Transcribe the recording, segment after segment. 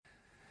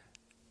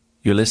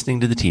You're listening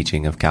to the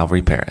teaching of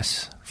Calvary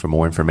Paris. For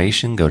more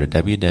information, go to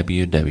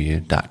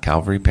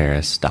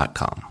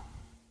www.calvaryparis.com.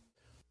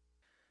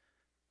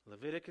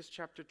 Leviticus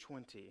chapter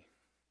 20.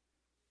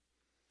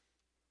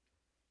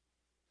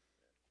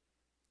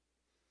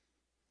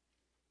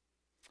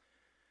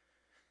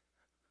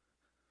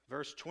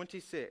 Verse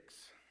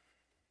 26.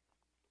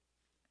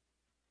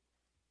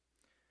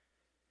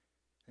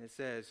 And it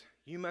says,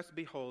 "You must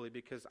be holy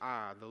because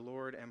I, the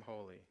Lord, am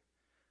holy.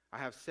 I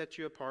have set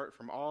you apart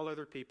from all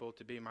other people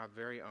to be my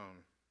very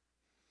own."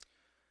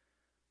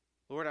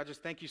 Lord, I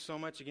just thank you so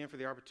much again for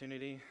the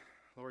opportunity,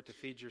 Lord, to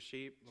feed your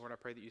sheep. Lord, I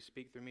pray that you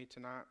speak through me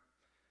tonight.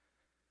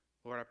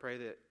 Lord, I pray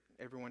that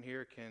everyone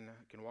here can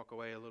walk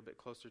away a little bit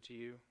closer to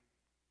you.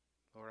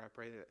 Lord, I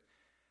pray that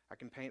I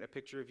can paint a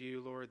picture of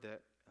you, Lord,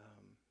 that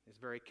is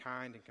very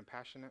kind and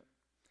compassionate.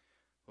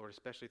 Lord,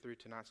 especially through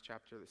tonight's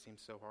chapter that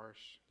seems so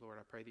harsh. Lord,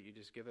 I pray that you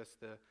just give us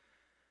the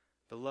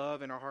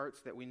love in our hearts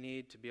that we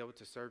need to be able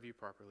to serve you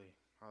properly.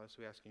 All this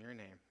we ask in your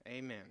name.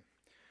 Amen.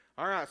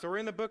 All right, so we're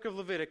in the book of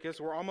Leviticus.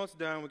 We're almost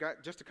done. We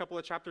got just a couple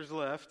of chapters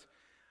left.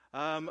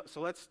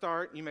 So let's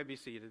start. You may be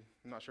seated.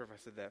 I'm not sure if I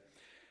said that.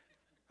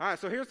 All right,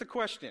 so here's the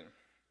question.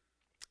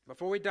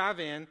 Before we dive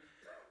in,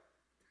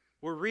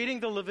 we're reading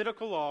the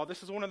Levitical law.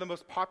 This is one of the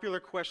most popular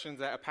questions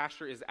that a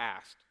pastor is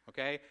asked,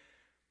 okay?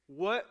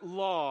 What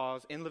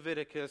laws in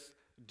Leviticus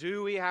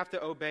do we have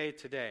to obey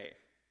today?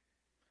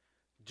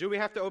 Do we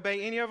have to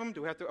obey any of them?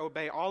 Do we have to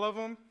obey all of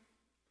them?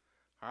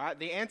 All right,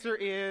 the answer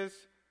is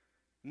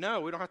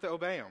no, we don't have to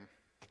obey them.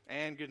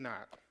 And good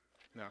night.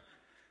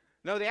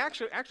 No,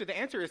 actually, the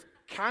answer is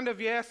kind of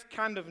yes,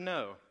 kind of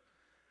no.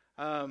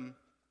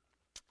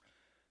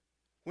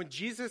 When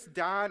Jesus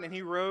died and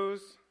he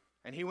rose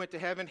and he went to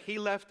heaven, he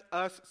left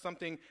us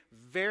something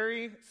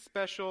very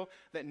special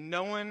that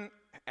no one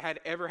had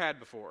ever had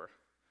before.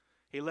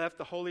 He left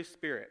the Holy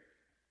Spirit.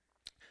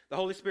 The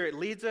Holy Spirit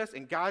leads us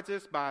and guides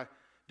us by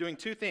doing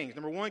two things.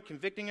 Number one,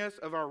 convicting us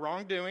of our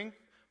wrongdoing.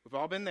 We've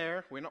all been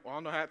there. We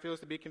all know how it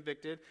feels to be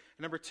convicted. And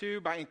number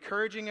two, by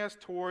encouraging us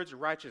towards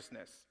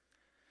righteousness.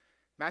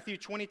 Matthew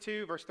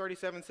 22, verse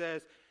 37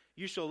 says,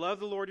 "You shall love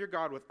the Lord your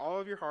God with all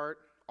of your heart,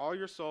 all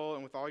your soul,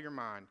 and with all your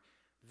mind.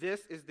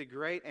 This is the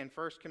great and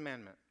first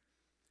commandment.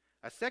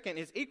 A second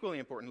is equally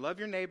important. Love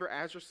your neighbor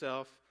as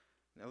yourself."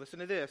 Now listen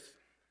to this.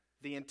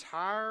 "The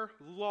entire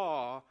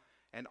law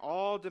and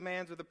all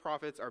demands of the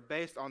prophets are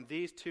based on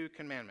these two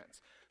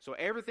commandments." So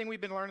everything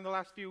we've been learning the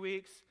last few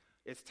weeks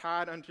is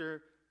tied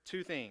under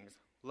two things.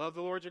 Love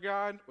the Lord your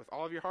God with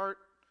all of your heart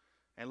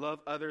and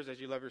love others as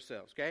you love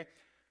yourselves, okay?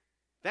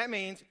 That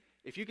means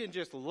if you can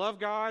just love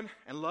God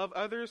and love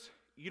others,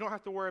 you don't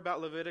have to worry about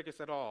Leviticus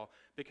at all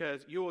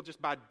because you will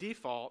just by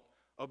default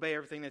obey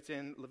everything that's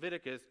in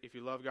Leviticus if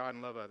you love God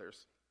and love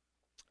others.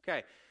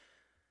 Okay,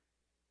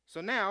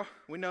 so now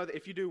we know that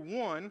if you do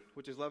one,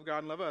 which is love God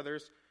and love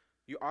others,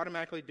 you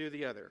automatically do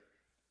the other.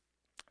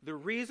 The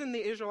reason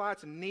the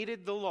Israelites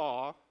needed the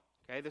law,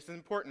 okay, this is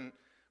important,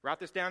 write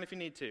this down if you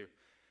need to.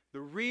 The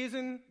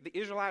reason the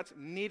Israelites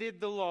needed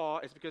the law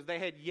is because they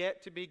had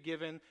yet to be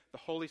given the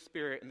Holy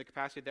Spirit in the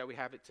capacity that we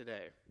have it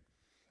today.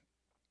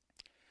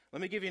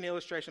 Let me give you an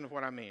illustration of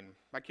what I mean.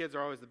 My kids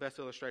are always the best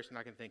illustration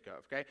I can think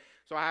of, okay?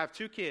 So I have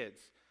two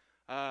kids.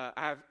 I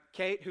have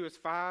Kate, who is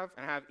 5,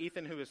 and I have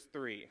Ethan, who is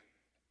 3.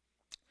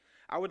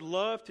 I would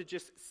love to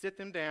just sit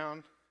them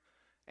down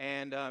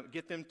and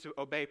get them to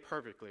obey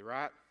perfectly,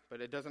 right? But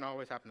it doesn't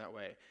always happen that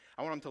way.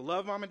 I want them to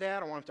love mom and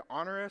dad. I want them to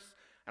honor us.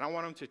 And I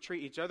want them to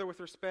treat each other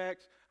with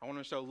respect. I want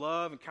them to show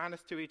love and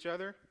kindness to each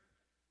other.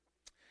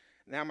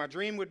 Now, my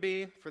dream would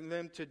be for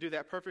them to do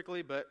that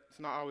perfectly, but it's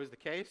not always the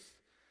case.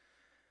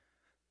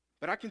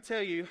 But I can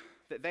tell you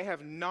that they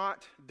have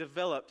not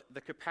developed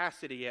the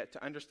capacity yet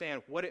to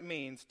understand what it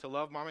means to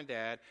love mom and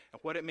dad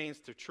and what it means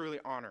to truly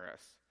honor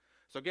us.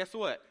 So guess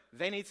what?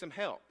 They need some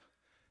help.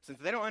 Since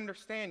they don't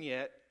understand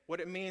yet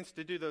what it means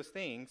to do those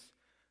things,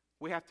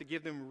 we have to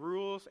give them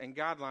rules and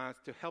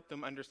guidelines to help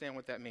them understand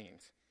what that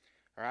means.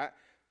 All right?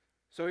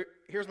 So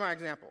here's my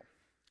example.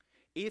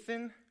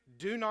 Ethan,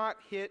 do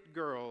not hit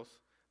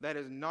girls. That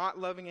is not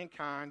loving and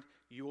kind.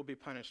 You will be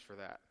punished for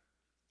that.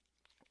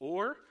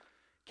 Or,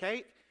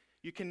 Kate,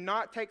 you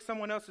cannot take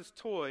someone else's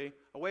toy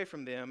away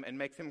from them and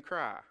make them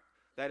cry.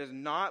 That is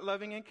not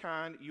loving and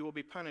kind. You will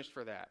be punished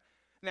for that.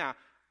 Now,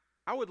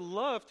 I would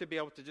love to be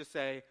able to just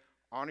say,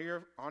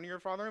 honor your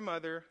father and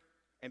mother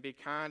and be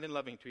kind and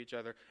loving to each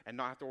other and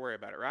not have to worry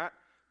about it, right?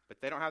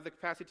 But they don't have the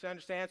capacity to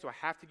understand, so I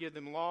have to give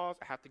them laws.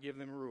 I have to give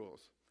them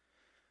rules.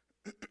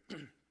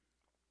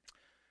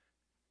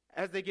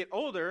 As they get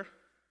older,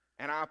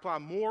 and I apply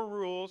more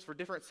rules for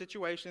different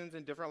situations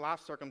and different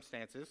life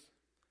circumstances,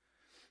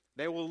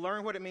 they will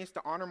learn what it means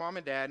to honor mom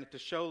and dad and to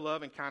show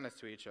love and kindness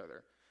to each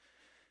other.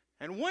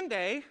 And one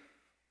day,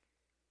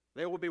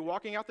 they will be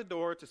walking out the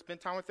door to spend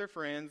time with their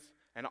friends,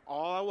 and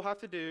all I will have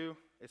to do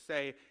is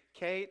say,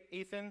 Kate,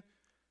 Ethan,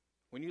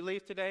 when you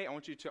leave today, I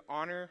want you to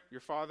honor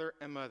your father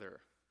and mother.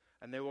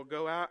 And they will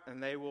go out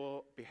and they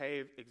will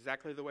behave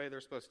exactly the way they're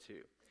supposed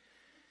to.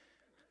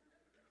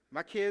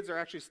 My kids are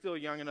actually still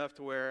young enough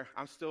to where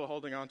I'm still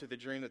holding on to the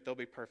dream that they'll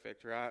be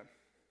perfect, right?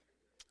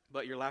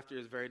 But your laughter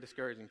is very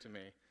discouraging to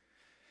me.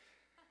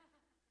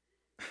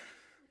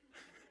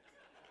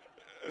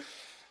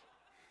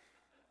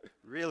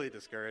 Really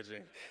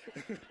discouraging.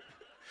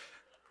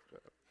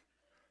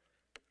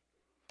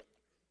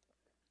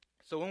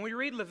 So when we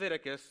read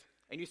Leviticus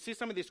and you see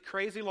some of these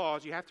crazy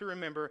laws, you have to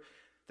remember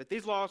that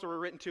these laws were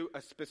written to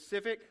a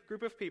specific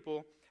group of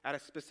people at a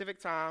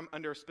specific time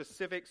under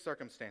specific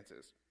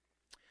circumstances.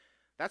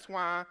 That's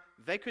why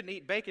they couldn't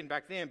eat bacon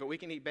back then, but we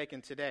can eat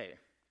bacon today.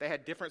 They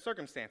had different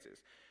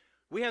circumstances.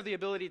 We have the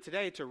ability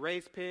today to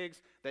raise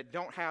pigs that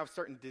don't have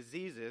certain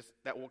diseases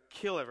that will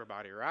kill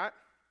everybody, right?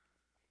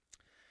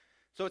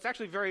 So it's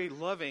actually very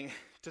loving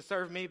to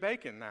serve me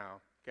bacon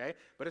now, okay?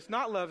 But it's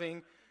not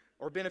loving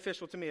or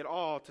beneficial to me at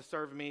all to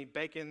serve me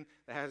bacon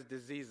that has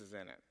diseases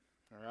in it,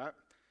 all right?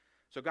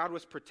 So God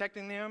was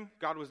protecting them.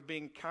 God was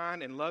being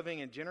kind and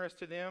loving and generous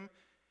to them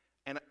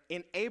and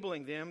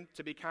enabling them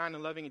to be kind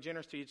and loving and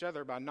generous to each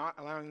other by not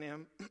allowing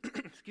them,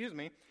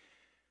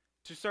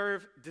 to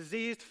serve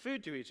diseased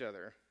food to each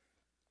other.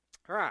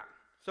 All right,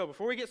 so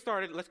before we get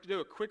started, let's do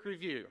a quick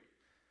review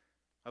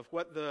of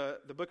what the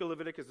book of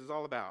Leviticus is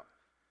all about.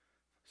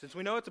 Since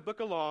we know it's a book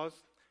of laws,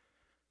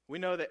 we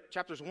know that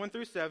chapters 1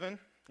 through 7,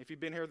 if you've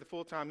been here the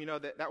full time, you know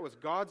that was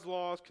God's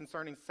laws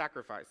concerning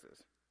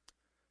sacrifices.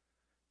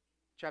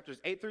 Chapters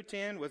 8 through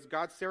 10 was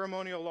God's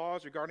ceremonial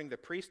laws regarding the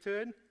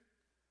priesthood.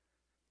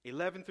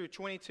 11 through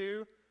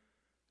 22,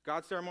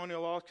 God's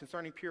ceremonial laws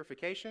concerning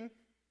purification.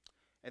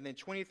 And then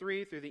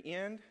 23 through the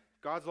end,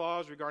 God's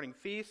laws regarding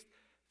feasts,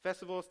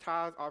 festivals,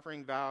 tithes,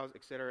 offering, vows,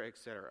 etc.,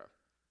 etc.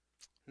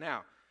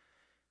 Now,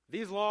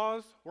 these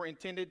laws were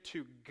intended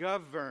to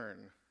govern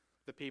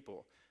the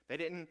people. They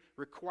didn't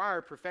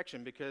require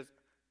perfection because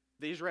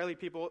the Israeli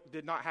people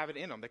did not have it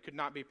in them. They could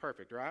not be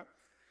perfect, right?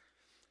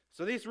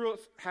 So these rules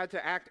had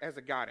to act as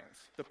a guidance.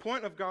 The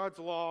point of God's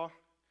law,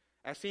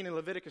 as seen in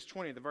Leviticus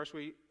 20, the verse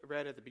we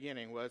read at the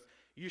beginning, was,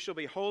 "You shall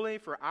be holy,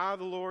 for I,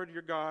 the Lord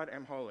your God,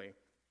 am holy."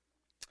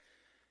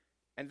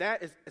 And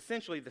that is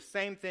essentially the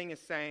same thing as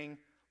saying,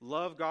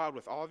 love God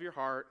with all of your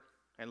heart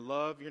and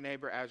love your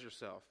neighbor as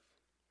yourself.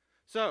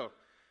 So,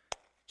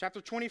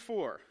 chapter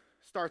 24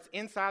 starts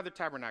inside the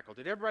tabernacle.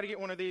 Did everybody get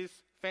one of these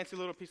fancy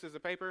little pieces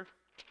of paper?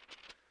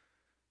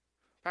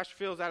 Pastor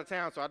Phil's out of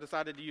town, so I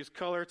decided to use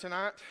color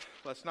tonight.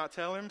 Let's not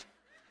tell him.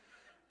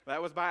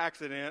 That was by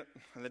accident,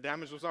 and the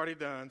damage was already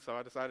done, so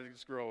I decided to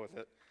just roll with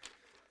it.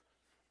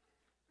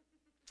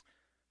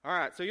 All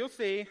right, so you'll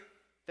see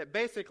that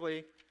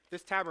basically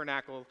this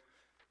tabernacle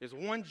is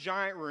one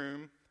giant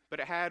room, but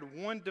it had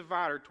one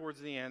divider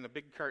towards the end, a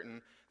big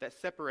curtain, that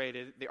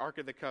separated the Ark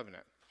of the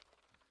Covenant.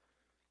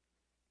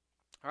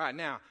 All right,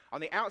 now,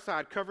 on the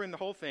outside, covering the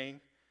whole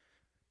thing,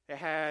 it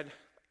had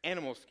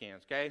animal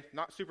skins, okay?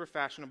 Not super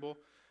fashionable,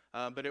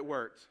 but it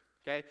worked,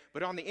 okay?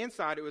 But on the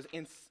inside, it was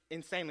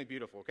insanely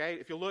beautiful, okay?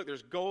 If you look,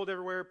 there's gold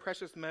everywhere,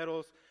 precious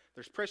metals,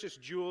 there's precious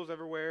jewels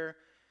everywhere.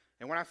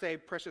 And when I say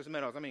precious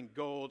metals, I mean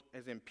gold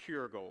as in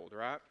pure gold,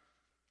 right?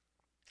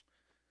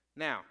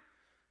 Now,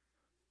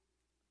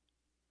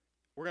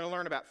 we're going to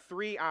learn about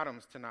 3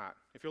 items tonight.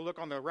 If you look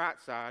on the right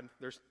side,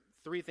 there's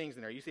 3 things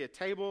in there. You see a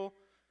table,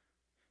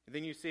 and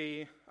then you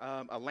see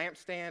a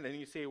lampstand, and then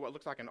you see what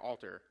looks like an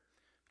altar,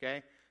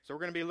 okay? So we're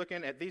going to be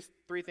looking at these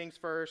 3 things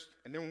first,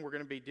 and then we're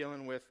going to be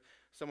dealing with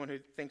someone who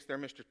thinks they're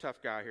Mr.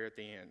 Tough Guy here at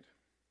the end.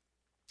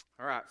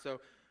 All right,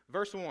 so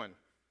verse 1,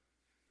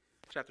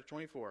 chapter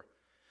 24.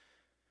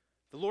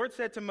 The Lord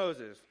said to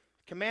Moses,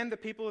 "Command the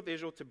people of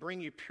Israel to bring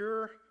you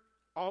pure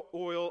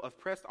oil of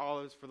pressed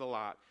olives for the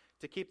lot,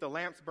 to keep the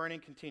lamps burning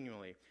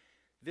continually.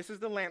 This is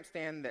the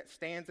lampstand that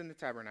stands in the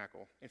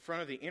tabernacle, in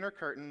front of the inner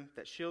curtain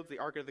that shields the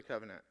Ark of the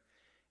Covenant.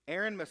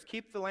 Aaron must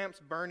keep the lamps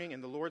burning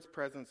in the Lord's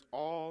presence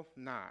all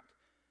night.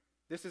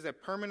 This is a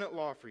permanent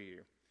law for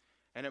you,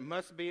 and it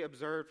must be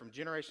observed from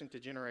generation to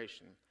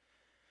generation.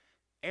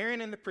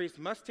 Aaron and the priest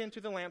must tend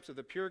to the lamps of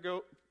the pure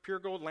gold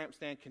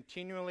lampstand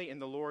continually in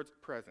the Lord's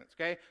presence."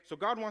 Okay? So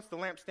God wants the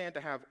lampstand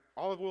to have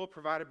olive oil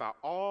provided by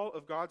all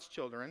of God's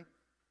children,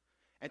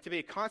 and to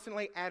be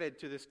constantly added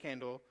to this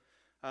candle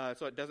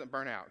so it doesn't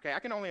burn out. Okay, I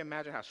can only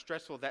imagine how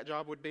stressful that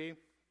job would be. You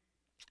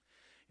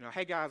know,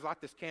 hey guys,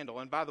 light this candle,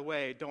 and by the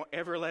way, don't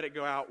ever let it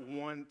go out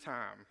one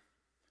time.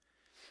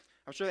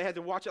 I'm sure they had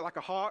to watch it like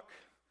a hawk.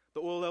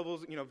 The oil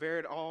levels,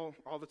 varied all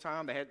the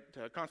time. They had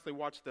to constantly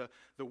watch the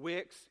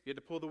wicks. You had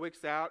to pull the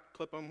wicks out,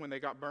 clip them when they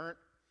got burnt.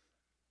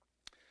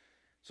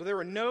 So there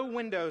were no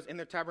windows in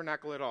the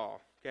tabernacle at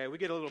all. Okay, we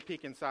get a little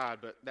peek inside,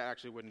 but that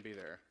actually wouldn't be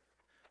there.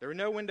 There were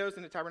no windows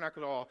in the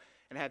tabernacle at all,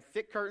 and it had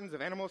thick curtains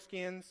of animal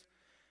skins.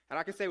 And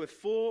I can say with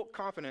full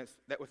confidence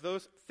that with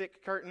those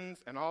thick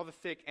curtains and all the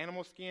thick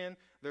animal skin,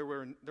 there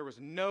was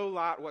no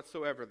light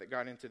whatsoever that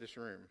got into this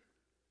room.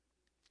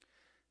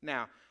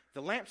 Now,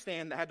 the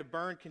lampstand that had to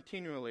burn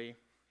continually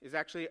is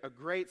actually a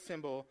great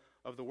symbol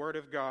of the Word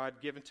of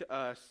God given to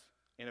us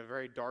in a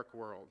very dark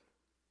world.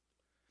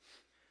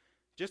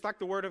 Just like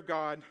the Word of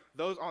God,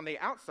 those on the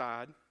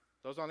outside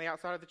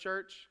of the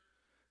church,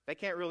 they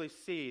can't really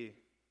see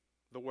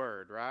the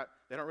Word, right?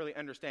 They don't really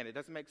understand it. It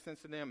doesn't make sense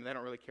to them, and they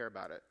don't really care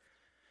about it.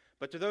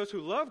 But to those who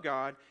love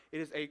God,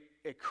 it is a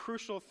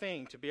crucial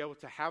thing to be able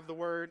to have the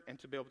word and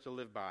to be able to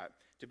live by it,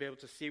 to be able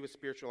to see with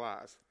spiritual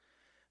eyes.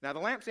 Now, the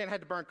lampstand had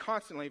to burn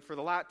constantly for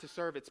the light to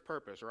serve its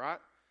purpose, right?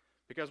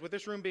 Because with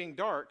this room being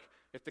dark,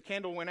 if the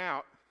candle went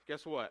out,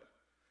 guess what?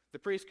 The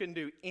priest couldn't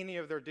do any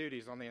of their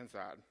duties on the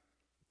inside.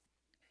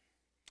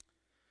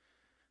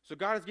 So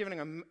God is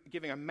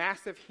giving a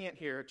massive hint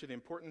here to the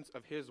importance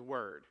of his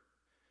word.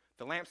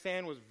 The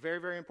lampstand was very,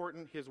 very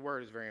important. His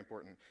word is very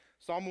important.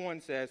 Psalm 1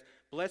 says,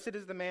 "Blessed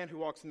is the man who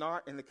walks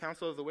not in the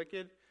counsel of the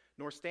wicked,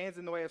 nor stands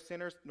in the way of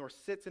sinners, nor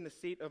sits in the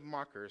seat of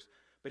mockers.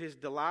 But his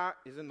delight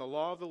is in the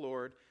law of the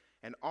Lord,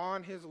 and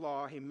on his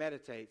law he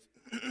meditates,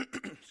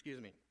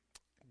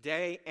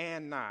 day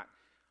and night."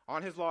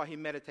 On his law he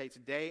meditates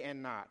day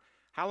and night.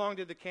 How long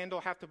did the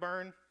candle have to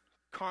burn?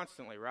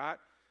 Constantly, right?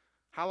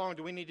 How long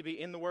do we need to be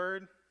in the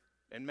word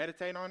and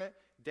meditate on it?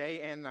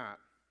 Day and night.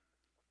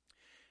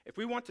 If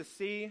we want to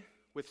see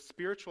with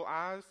spiritual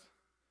eyes,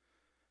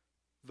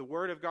 the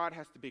word of God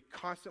has to be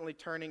constantly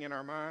turning in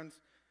our minds,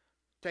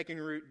 taking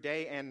root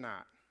day and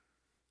night.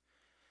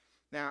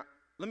 Now,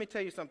 let me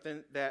tell you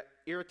something that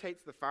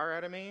irritates the fire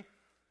out of me,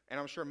 and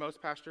I'm sure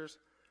most pastors,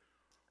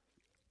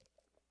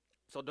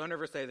 so don't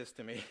ever say this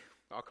to me.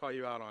 I'll call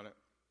you out on it.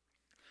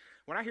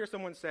 When I hear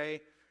someone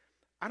say,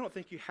 "I don't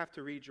think you have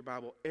to read your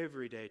Bible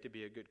every day to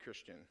be a good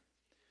Christian."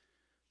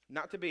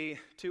 Not to be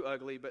too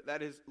ugly, but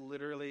that is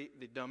literally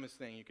the dumbest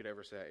thing you could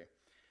ever say.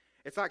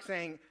 It's like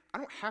saying, "I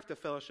don't have to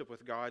fellowship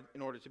with God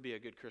in order to be a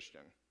good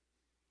Christian."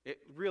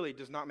 It really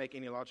does not make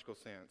any logical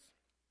sense.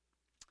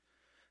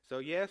 So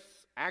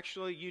yes,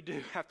 actually you do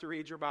have to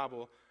read your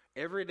Bible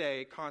every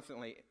day,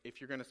 constantly, if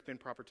you're going to spend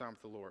proper time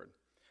with the Lord.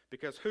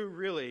 Because who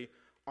really,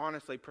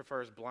 honestly,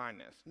 prefers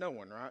blindness? No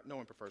one, right? No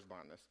one prefers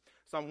blindness.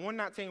 Psalm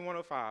 119,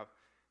 105,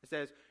 it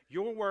says,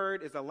 "Your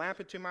word is a lamp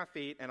unto my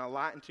feet and a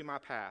light unto my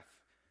path."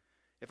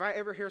 If I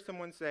ever hear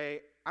someone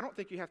say, "I don't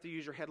think you have to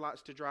use your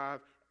headlights to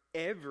drive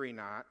every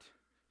night,"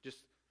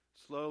 just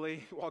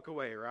slowly walk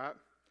away, right?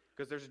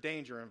 Because there's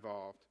danger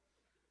involved.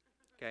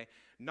 Okay?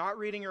 Not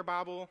reading your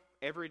Bible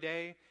every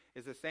day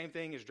is the same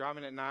thing as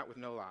driving at night with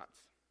no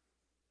lights.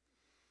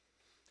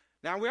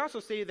 Now, we also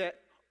see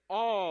that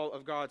all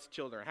of God's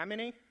children, how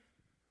many?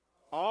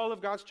 All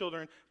of God's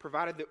children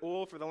provided the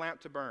oil for the lamp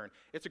to burn.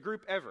 It's a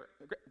group effort,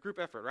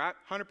 right?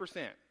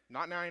 100%.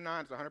 Not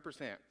 99, it's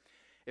 100%.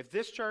 If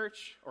this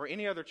church or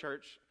any other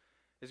church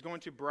is going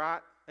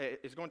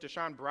to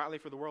shine brightly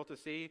for the world to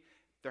see,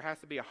 there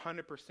has to be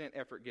 100%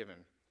 effort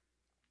given.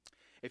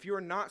 If you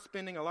are not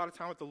spending a lot of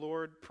time with the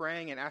Lord,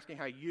 praying and asking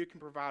how you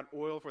can provide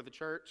oil for the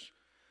church,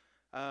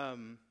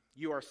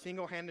 you are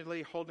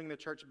single-handedly holding the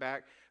church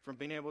back from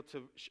being able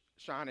to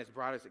shine as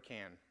bright as it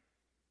can.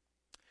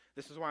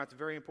 This is why it's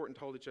very important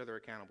to hold each other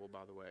accountable,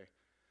 by the way.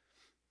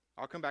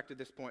 I'll come back to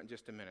this point in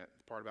just a minute,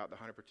 the part about the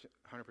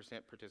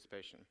 100%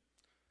 participation.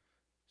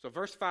 So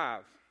verse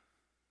 5,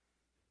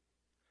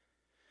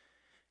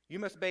 "You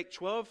must bake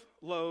 12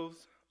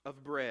 loaves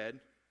of bread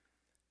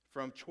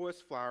from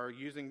choice flour,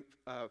 using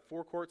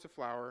 4 quarts of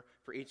flour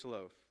for each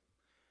loaf.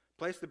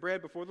 Place the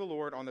bread before the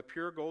Lord on the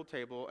pure gold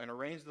table and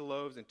arrange the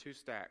loaves in 2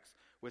 stacks,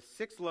 with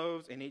 6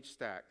 loaves in each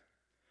stack.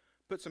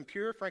 Put some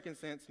pure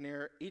frankincense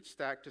near each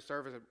stack to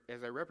serve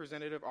as a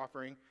representative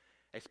offering,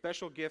 a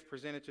special gift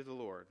presented to the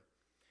Lord.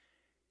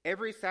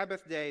 Every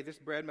Sabbath day, this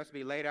bread must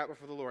be laid out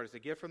before the Lord as a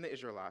gift from the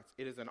Israelites.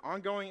 It is an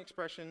ongoing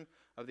expression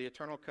of the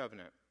eternal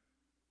covenant.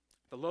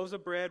 The loaves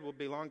of bread will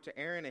belong to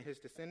Aaron and his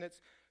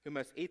descendants, who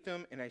must eat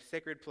them in a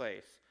sacred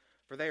place,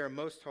 for they are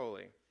most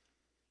holy.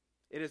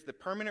 It is the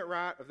permanent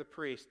right of the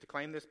priest to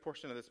claim this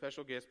portion of the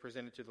special gifts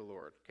presented to the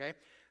Lord." Okay?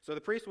 So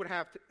the priest would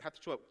have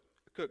to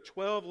cook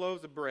 12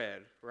 loaves of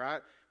bread,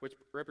 right? Which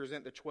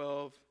represent the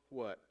 12,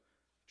 what?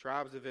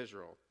 Tribes of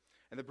Israel.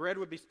 And the bread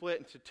would be split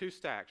into 2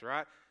 stacks,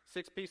 right?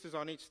 6 pieces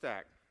on each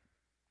stack.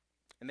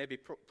 And they'd be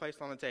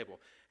placed on the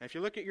table. And if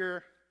you look at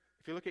your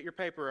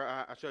paper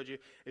I showed you,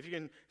 if you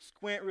can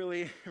squint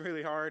really,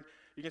 really hard,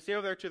 you can see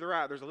over there to the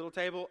right, there's a little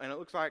table, and it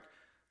looks like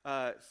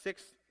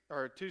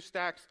 2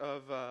 stacks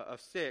of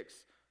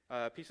 6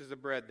 pieces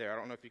of bread there. I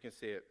don't know if you can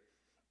see it.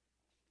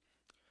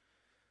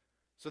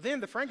 So then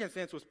the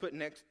frankincense was put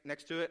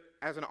next to it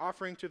as an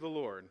offering to the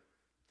Lord.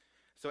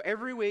 So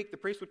every week the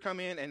priest would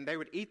come in and they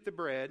would eat the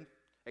bread,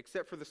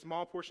 except for the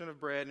small portion of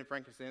bread and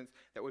frankincense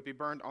that would be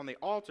burned on the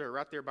altar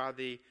right there by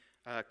the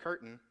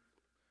curtain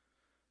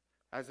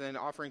as an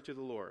offering to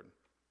the Lord.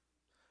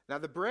 Now,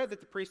 the bread that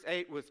the priest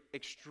ate was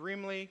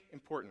extremely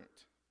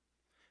important.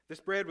 This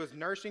bread was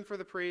nourishing for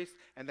the priests,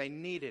 and they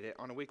needed it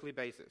on a weekly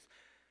basis.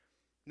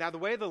 Now, the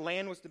way the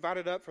land was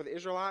divided up for the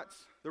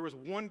Israelites, there was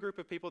one group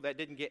of people that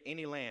didn't get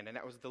any land, and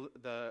that was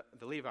the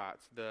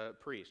Levites, the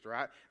priests,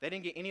 right? They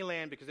didn't get any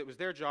land because it was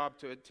their job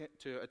to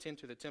attend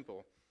to the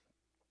temple.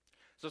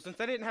 So since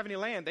they didn't have any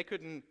land, they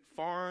couldn't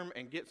farm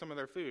and get some of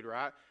their food,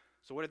 right?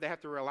 So what did they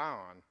have to rely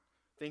on?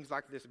 Things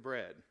like this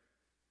bread.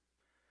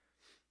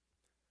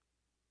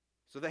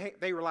 So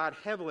they relied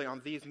heavily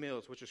on these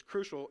meals, which is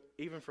crucial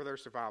even for their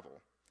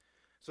survival.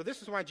 So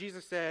this is why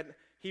Jesus said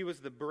he was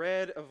the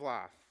bread of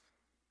life.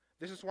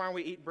 This is why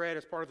we eat bread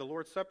as part of the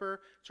Lord's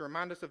Supper, to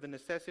remind us of the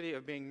necessity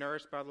of being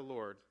nourished by the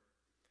Lord.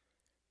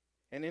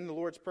 And in the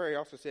Lord's Prayer, he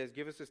also says,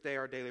 give us this day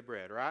our daily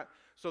bread, right?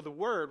 So the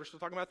Word, we're still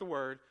talking about the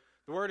Word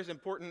is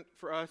important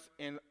for us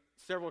in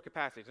several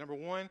capacities. Number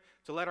one,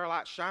 to let our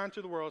light shine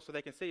to the world so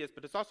they can see us,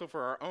 but it's also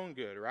for our own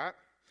good, right?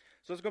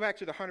 So let's go back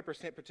to the 100%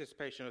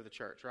 participation of the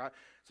church, right?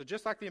 So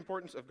just like the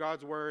importance of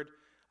God's Word,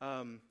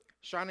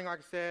 shining, like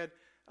I said,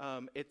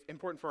 it's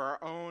important for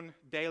our own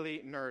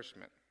daily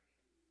nourishment.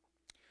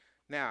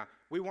 Now,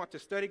 we want to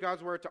study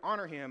God's Word to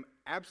honor Him,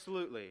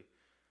 absolutely.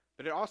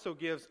 But it also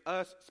gives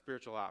us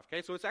spiritual life,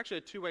 okay? So it's actually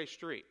a two-way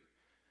street,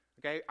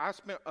 okay? I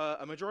spent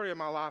a majority of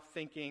my life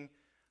thinking,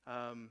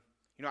 I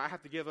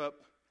have to give up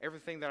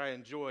everything that I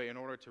enjoy in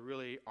order to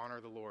really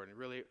honor the Lord and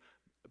really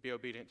be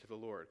obedient to the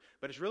Lord.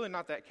 But it's really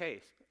not the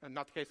case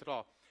at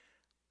all.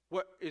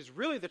 What is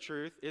really the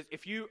truth is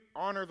if you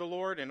honor the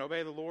Lord and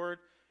obey the Lord,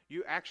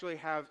 you actually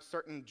have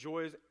certain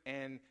joys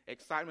and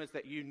excitements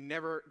that you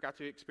never got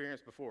to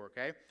experience before,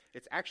 okay?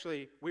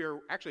 We are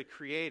actually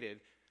created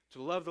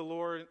to love the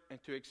Lord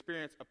and to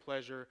experience a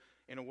pleasure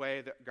in a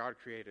way that God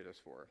created us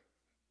for.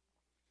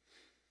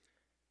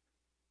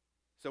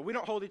 So we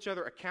don't hold each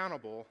other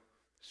accountable,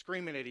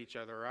 screaming at each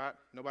other, right?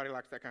 Nobody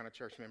likes that kind of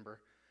church member.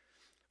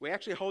 We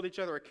actually hold each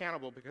other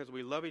accountable because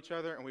we love each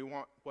other and we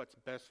want what's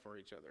best for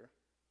each other.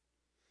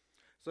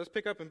 So let's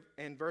pick up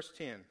in verse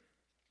 10.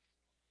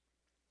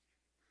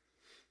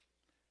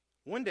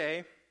 One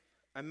day,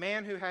 a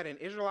man who had an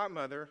Israelite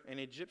mother and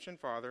an Egyptian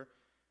father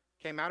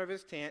came out of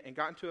his tent and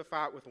got into a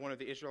fight with one of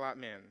the Israelite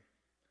men.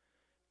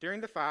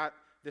 During the fight,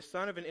 the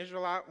son of an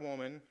Israelite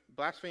woman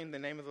blasphemed the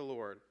name of the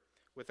Lord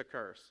with a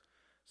curse.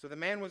 So the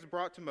man was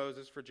brought to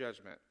Moses for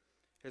judgment.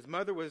 His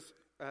mother was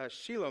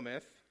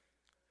Shelomith.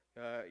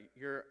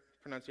 Your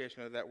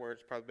pronunciation of that word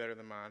is probably better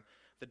than mine.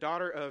 The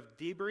daughter of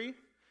Dibri,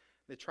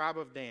 the tribe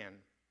of Dan.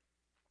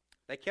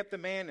 They kept the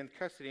man in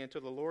custody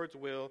until the Lord's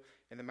will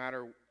in the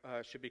matter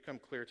should become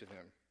clear to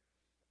them.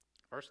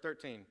 Verse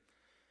 13.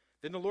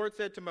 Then the Lord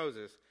said to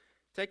Moses,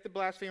 take the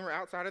blasphemer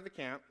outside of the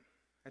camp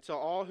until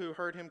all those who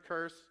heard him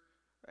curse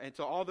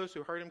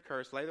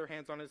lay their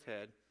hands on his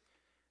head.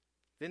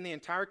 Then the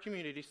entire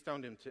community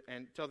stoned him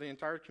and tell the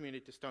entire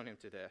community to stone him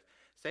to death.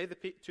 Say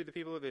to the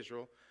people of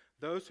Israel,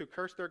 those who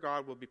curse their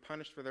God will be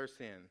punished for their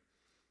sin.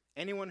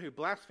 Anyone who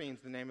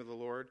blasphemes the name of the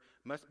Lord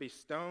must be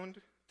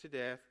stoned to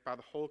death by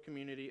the whole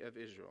community of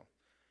Israel.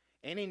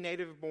 Any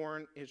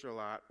native-born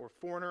Israelite or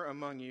foreigner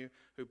among you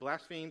who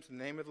blasphemes the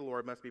name of the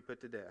Lord must be put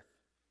to death.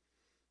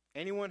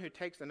 Anyone who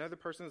takes another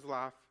person's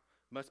life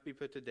must be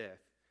put to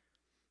death.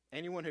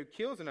 Anyone who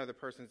kills another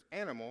person's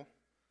animal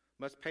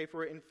must pay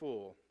for it in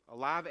full, a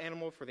live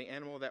animal for the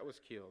animal that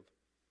was killed.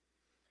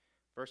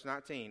 Verse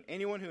 19,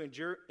 anyone who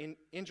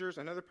injures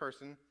another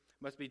person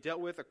must be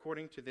dealt with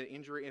according to the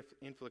injury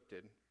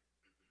inflicted.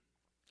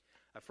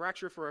 A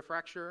fracture for a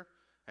fracture,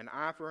 an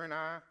eye for an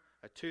eye,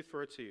 a tooth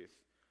for a tooth.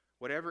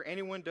 Whatever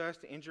anyone does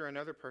to injure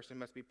another person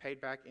must be paid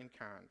back in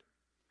kind.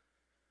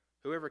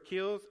 Whoever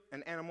kills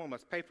an animal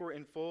must pay for it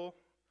in full,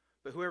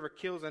 but whoever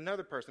kills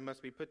another person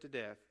must be put to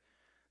death.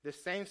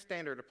 This same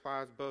standard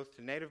applies both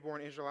to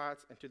native-born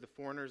Israelites and to the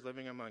foreigners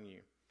living among you.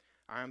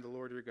 I am the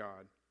Lord your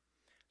God.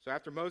 So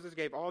after Moses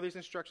gave all these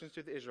instructions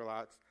to the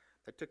Israelites,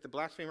 they took the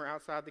blasphemer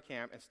outside the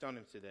camp and stoned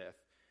him to death.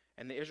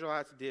 And the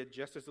Israelites did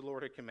just as the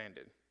Lord had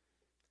commanded.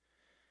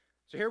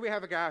 So here we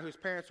have a guy whose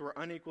parents were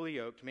unequally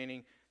yoked,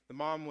 meaning the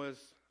mom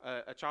was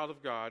a child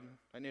of God,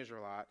 an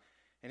Israelite,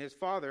 and his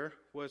father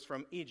was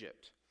from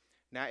Egypt.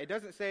 Now, it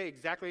doesn't say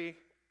exactly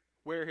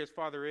where his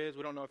father is.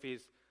 We don't know if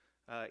he's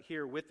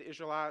here with the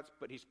Israelites,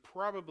 but he's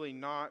probably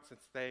not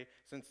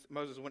since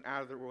Moses went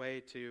out of their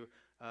way to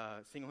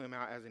single him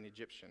out as an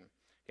Egyptian.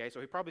 Okay,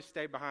 so he probably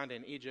stayed behind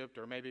in Egypt,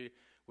 or maybe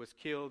was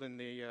killed with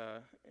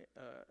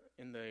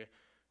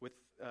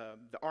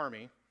the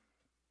army.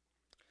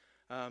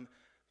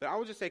 But I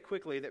will just say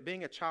quickly that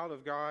being a child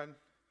of God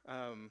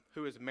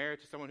who is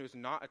married to someone who is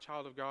not a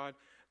child of God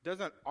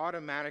doesn't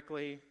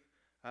automatically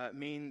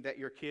mean that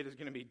your kid is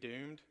going to be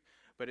doomed,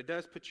 but it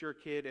does put your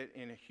kid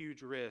in a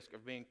huge risk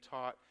of being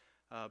taught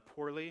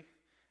poorly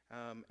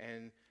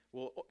and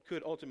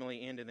could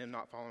ultimately end in them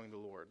not following the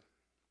Lord.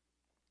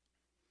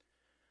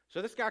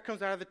 So this guy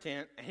comes out of the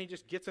tent and he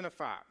just gets in a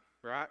fight,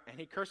 right? And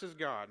he curses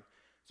God.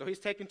 So he's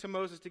taken to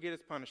Moses to get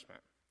his punishment.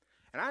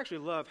 And I actually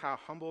love how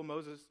humble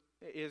Moses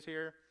is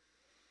here.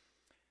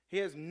 He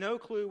has no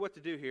clue what to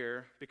do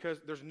here because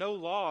there's no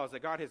laws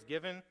that God has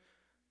given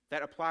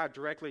that apply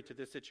directly to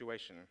this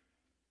situation.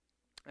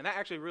 And that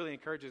actually really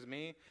encourages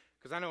me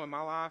because I know in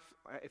my life,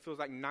 it feels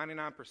like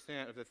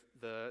 99% of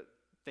the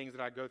things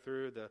that I go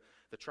through,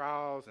 the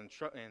trials and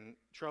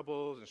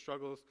troubles and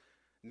struggles,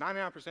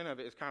 99% of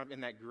it is kind of in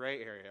that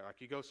gray area.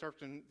 Like you go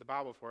searching the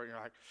Bible for it and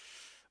you're like,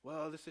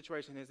 well, this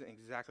situation isn't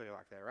exactly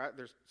like that, right?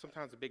 There's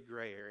sometimes a big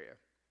gray area.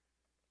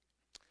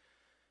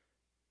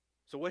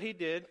 So what he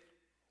did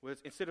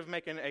was instead of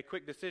making a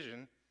quick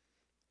decision,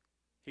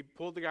 he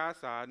pulled the guy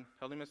aside,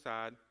 held him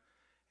aside,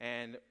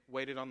 and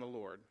waited on the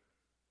Lord.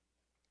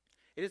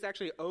 It is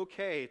actually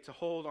okay to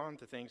hold on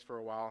to things for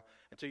a while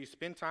until you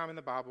spend time in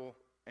the Bible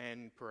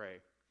and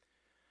pray.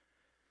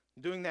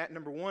 Doing that,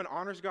 number one,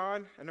 honors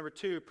God, and number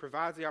two,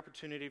 provides the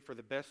opportunity for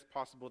the best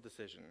possible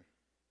decision.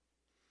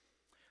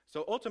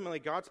 So ultimately,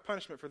 God's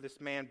punishment for this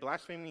man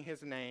blaspheming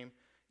his name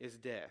is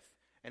death,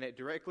 and it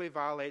directly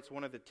violates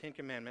one of the 10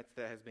 commandments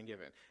that has been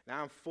given.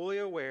 Now, I'm fully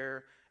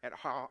aware at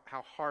how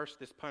harsh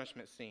this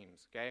punishment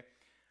seems, okay?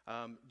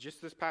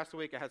 Just this past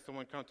week, I had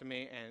someone come to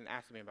me and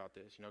ask me about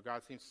this. You know,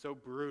 God seems so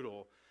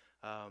brutal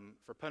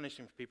for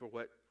punishing people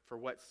for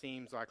what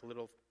seems like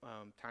little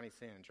tiny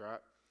sins, right?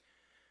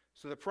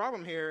 So the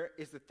problem here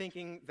is the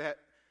thinking that,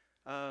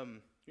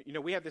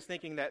 we have this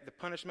thinking that the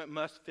punishment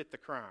must fit the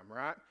crime,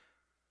 right?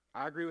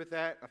 I agree with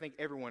that. I think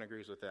everyone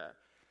agrees with that.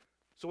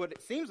 So what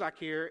it seems like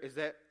here is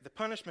that the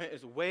punishment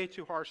is way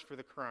too harsh for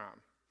the crime.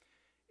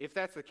 If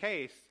that's the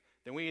case,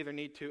 then we either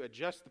need to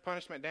adjust the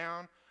punishment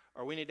down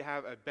or we need to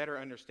have a better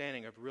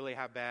understanding of really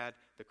how bad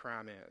the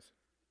crime is.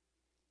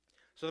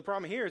 So the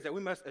problem here is that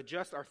we must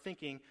adjust our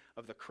thinking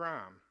of the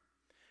crime.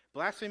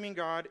 Blaspheming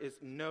God is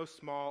no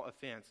small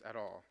offense at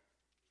all.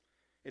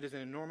 It is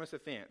an enormous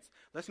offense.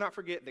 Let's not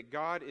forget that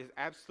God is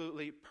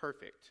absolutely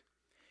perfect.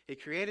 He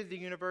created the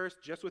universe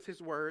just with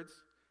his words.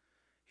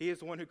 He is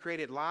the one who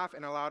created life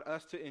and allowed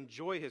us to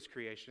enjoy his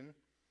creation.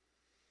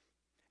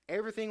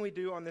 Everything we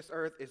do on this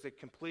earth is a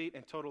complete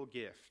and total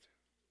gift.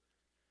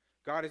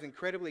 God is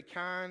incredibly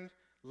kind,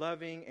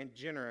 loving, and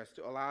generous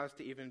to allow us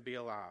to even be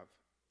alive.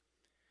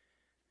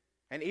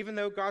 And even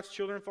though God's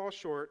children fall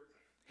short,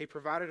 he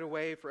provided a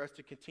way for us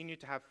to continue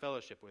to have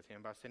fellowship with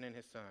him by sending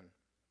his Son.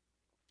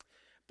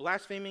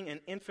 Blaspheming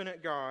an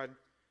infinite God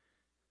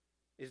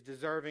is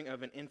deserving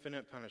of an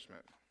infinite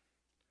punishment.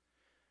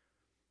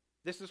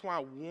 This is why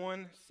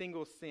one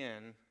single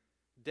sin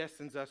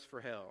destines us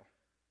for hell.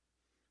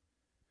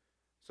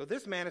 So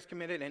this man has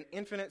committed an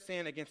infinite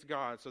sin against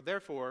God, so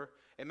therefore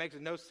it makes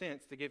no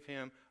sense to give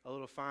him a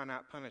little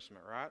finite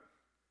punishment, right?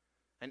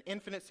 An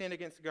infinite sin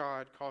against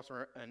God calls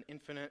for an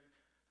infinite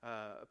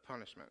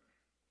punishment.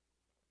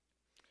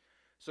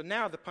 So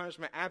now the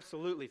punishment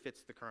absolutely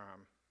fits the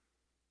crime.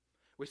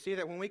 We see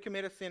that when we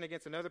commit a sin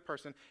against another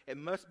person, it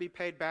must be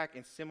paid back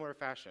in similar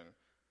fashion.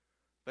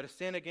 But a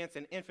sin against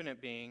an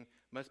infinite being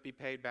must be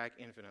paid back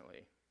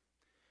infinitely.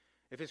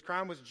 If his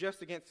crime was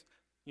just against,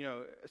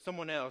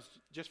 someone else,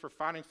 just for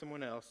fighting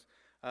someone else,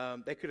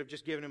 they could have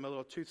just given him a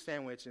little tooth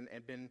sandwich and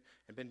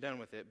been done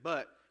with it.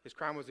 But his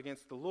crime was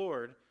against the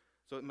Lord,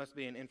 so it must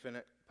be an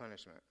infinite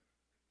punishment.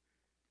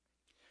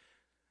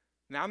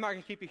 Now, I'm not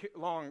going to keep you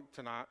long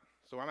tonight,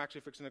 so I'm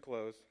actually fixing to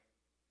close.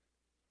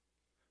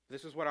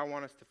 This is what I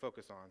want us to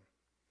focus on.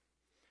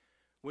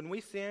 When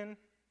we sin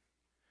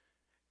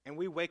and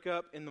we wake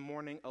up in the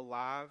morning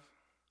alive,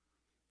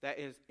 that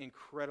is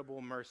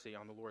incredible mercy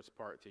on the Lord's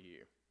part to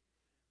you.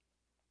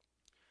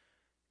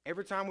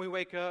 Every time we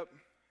wake up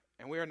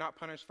and we are not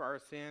punished for our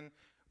sin,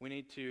 we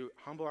need to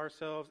humble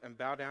ourselves and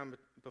bow down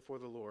before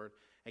the Lord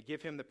and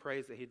give him the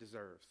praise that he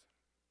deserves.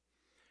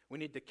 We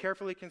need to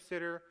carefully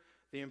consider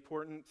the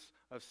importance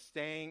of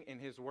staying in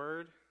his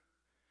word.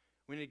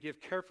 We need to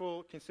give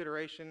careful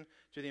consideration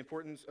to the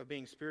importance of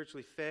being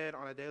spiritually fed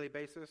on a daily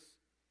basis.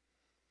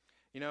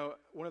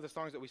 One of the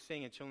songs that we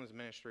sing in children's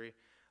ministry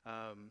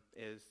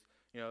is,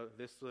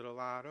 this little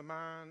light of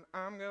mine,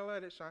 I'm going to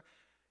let it shine.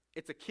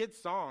 It's a kid's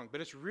song,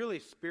 but it's really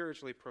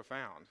spiritually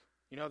profound.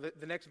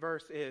 The next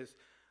verse is,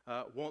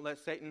 won't let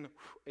Satan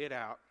it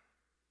out.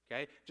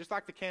 Okay? Just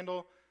like the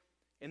candle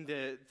in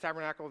the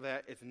tabernacle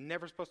that is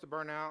never supposed to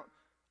burn out,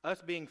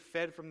 us being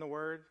fed from the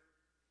word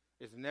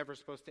is never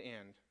supposed to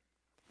end.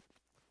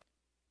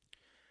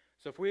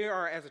 So if we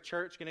are, as a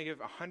church, going to give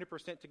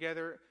 100%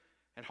 together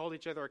and hold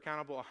each other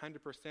accountable 100%,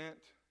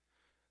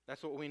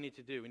 that's what we need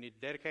to do. We need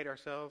to dedicate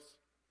ourselves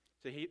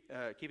to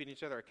keeping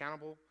each other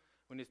accountable.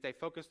 We need to stay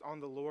focused on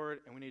the Lord,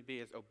 and we need to be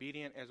as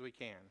obedient as we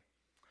can.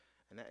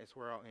 And that is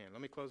where I'll end.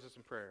 Let me close this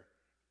in prayer.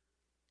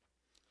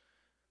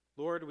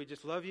 Lord, we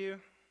just love you.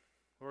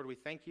 Lord, we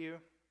thank you.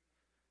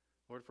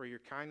 Lord, for your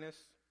kindness.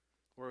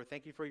 Lord, we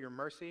thank you for your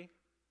mercy.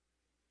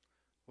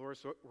 Lord,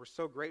 we're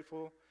so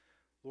grateful,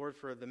 Lord,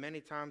 for the many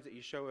times that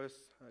you show us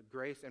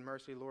grace and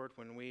mercy, Lord,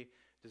 when we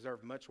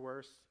deserve much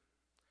worse.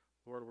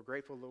 Lord, we're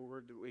grateful,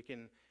 Lord, that we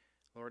can,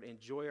 Lord,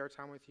 enjoy our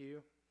time with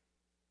you.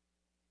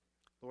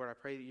 Lord, I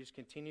pray that you just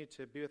continue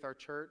to be with our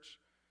church,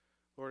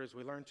 Lord, as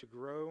we learn to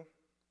grow.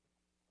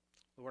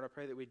 Lord, I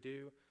pray that we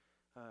do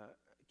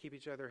keep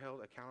each other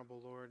held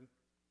accountable, Lord.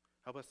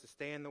 Help us to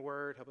stay in the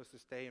word. Help us to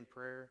stay in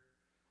prayer.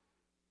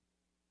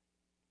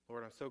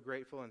 Lord, I'm so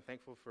grateful and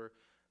thankful for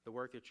the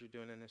work that you're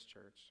doing in this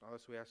church. All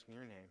this we ask in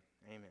your name.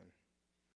 Amen.